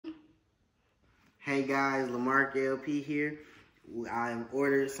Hey guys, Lamarck LP here. I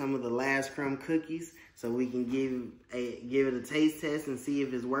ordered some of the last Crumb cookies so we can give it a taste test and see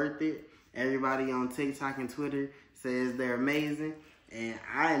if it's worth it. Everybody on TikTok and Twitter says they're amazing, and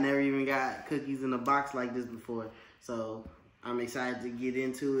I had never even got cookies in a box like this before. So I'm excited to get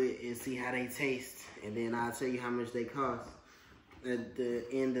into it and see how they taste, and then I'll tell you how much they cost at the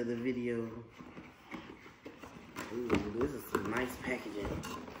end of the video. Ooh, this is some nice packaging.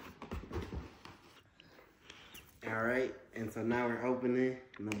 All right, and so now we're opening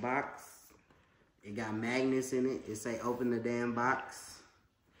the box. It got magnets in it. It say open the damn box.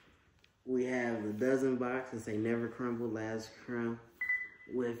 We have the dozen box. It say never crumble, last crumb,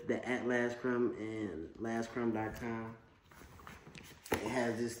 with the at last crumb and lastcrumb.com. It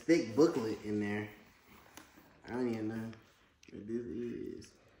has this thick booklet in there. I don't even know what this is.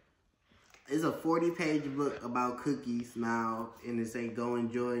 It's a 40-page book about cookies now, and it say go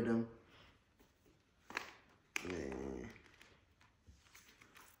enjoy them. Man.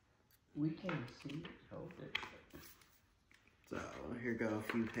 We can see it. Hold it. So here go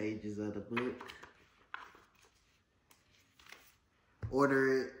a few pages of the book.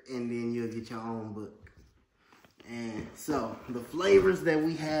 Order it and then you'll get your own book. And so the flavors that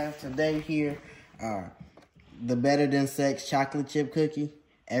we have today here are the Better Than Sex chocolate chip cookie,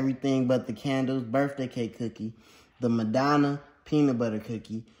 everything but the candles birthday cake cookie, the Madonna peanut butter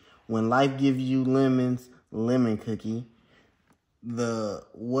cookie, when life gives you lemons lemon cookie, the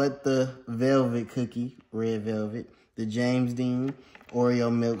What the Velvet cookie, red velvet, the James Dean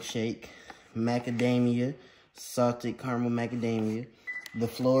Oreo milkshake, macadamia, salted caramel macadamia, the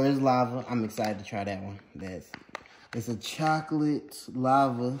Floor is Lava. I'm excited to try that one. It's a chocolate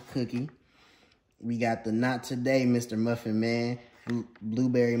lava cookie. We got the Not Today Mr. Muffin Man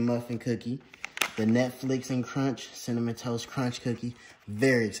blueberry muffin cookie, the Netflix and Crunch cinnamon toast crunch cookie.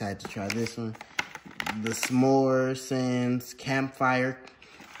 Very excited to try this one. The S'more Sans campfire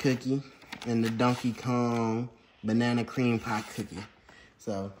cookie, and the Donkey Kong banana cream pie cookie.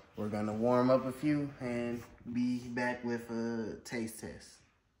 So we're gonna warm up a few and be back with a taste test.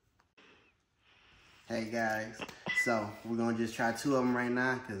 Hey guys, so we're gonna just try 2 of them right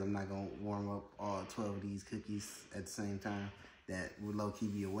now because I'm not gonna warm up all 12 of these cookies at the same time. That would low-key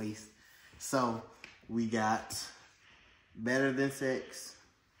be a waste. So we got Better Than Sex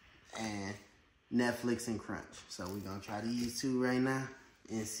and Netflix and Crunch. So we're gonna try these 2 right now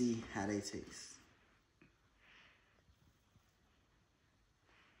and see how they taste.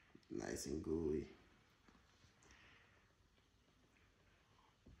 Nice and gooey.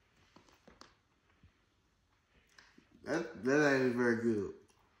 That ain't very good.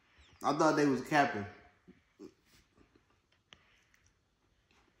 I thought they was capping.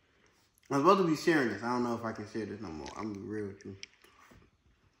 I'm supposed to be sharing this. I don't know if I can share this no more. I'm gonna be real with you.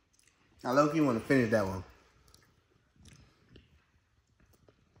 I low-key want to finish that one.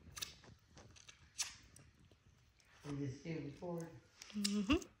 Is it still recording?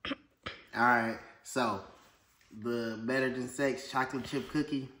 Mm-hmm. All right, so the Better Than Sex chocolate chip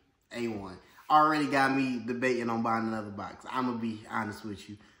cookie, A1. Already got me debating on buying another box. I'm gonna be honest with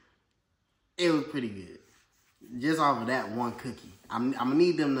you. It was pretty good. Just off of that one cookie. I'm gonna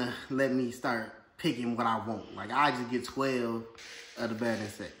need them to let me start picking what I want. Like, I just get 12 of the Better Than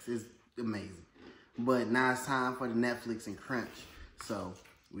Sex. It's amazing. But now it's time for the Netflix and Crunch. So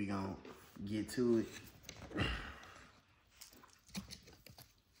we gonna get to it.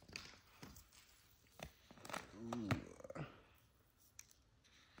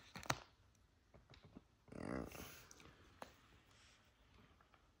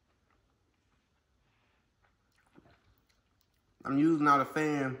 I'm usually not a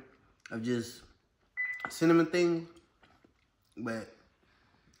fan of just cinnamon things, but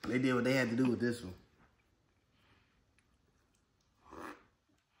they did what they had to do with this one.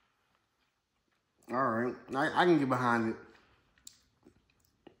 All right, I can get behind it.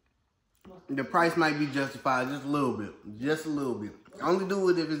 The price might be justified just a little bit, just a little bit. Only do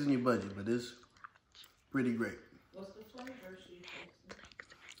it if it's in your budget, but it's pretty great. What's the flavor?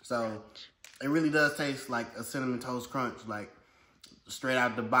 So it really does taste like a cinnamon toast crunch, like straight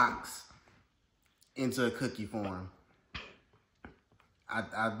out the box into a cookie form.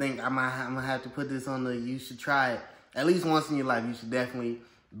 I think I'm gonna have to put this on the you should try it. At least once in your life, you should definitely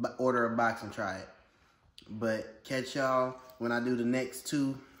order a box and try it. But catch y'all when I do the next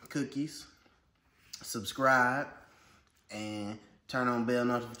 2 cookies. Subscribe and turn on bell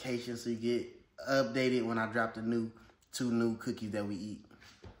notifications so you get updated when I drop the 2 new cookies that we eat.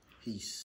 Peace.